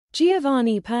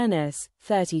Giovanni Pernice,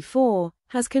 34,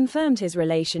 has confirmed his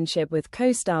relationship with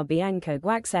co-star Bianca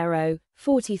Guaccero,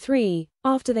 43,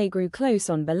 after they grew close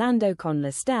on Ballando con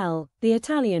le Stelle, the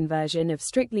Italian version of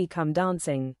Strictly Come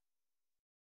Dancing.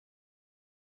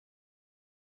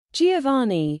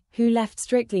 Giovanni, who left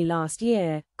Strictly last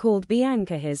year, called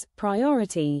Bianca his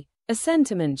priority, a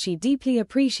sentiment she deeply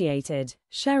appreciated,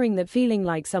 sharing that feeling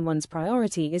like someone's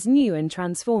priority is new and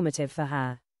transformative for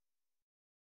her.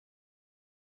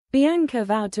 Bianca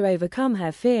vowed to overcome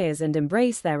her fears and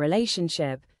embrace their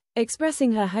relationship,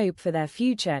 expressing her hope for their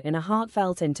future in a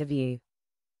heartfelt interview.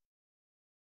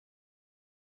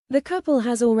 The couple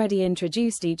has already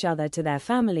introduced each other to their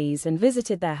families and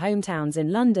visited their hometowns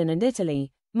in London and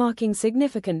Italy, marking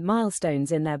significant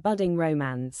milestones in their budding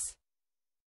romance.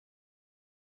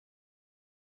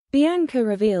 Bianca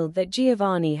revealed that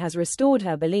Giovanni has restored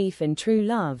her belief in true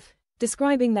love,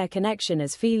 describing their connection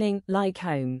as feeling like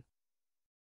home.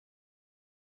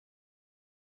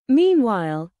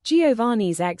 Meanwhile,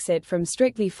 Giovanni's exit from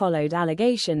Strictly followed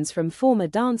allegations from former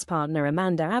dance partner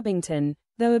Amanda Abbington,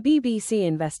 though a BBC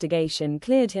investigation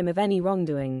cleared him of any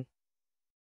wrongdoing.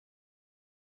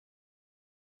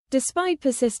 Despite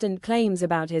persistent claims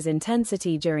about his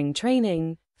intensity during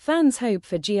training, fans hope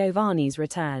for Giovanni's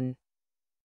return.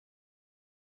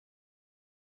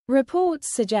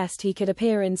 Reports suggest he could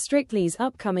appear in Strictly's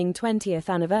upcoming 20th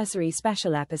anniversary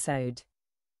special episode.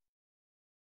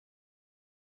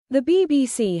 The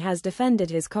BBC has defended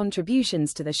his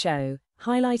contributions to the show,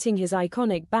 highlighting his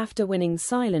iconic BAFTA-winning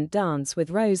silent dance with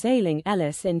Rose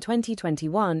Ayling-Ellis in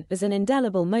 2021 as an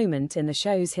indelible moment in the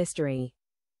show's history.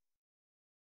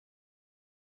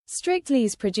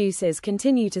 Strictly's producers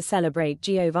continue to celebrate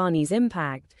Giovanni's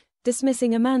impact,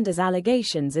 dismissing Amanda's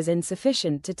allegations as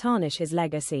insufficient to tarnish his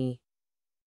legacy.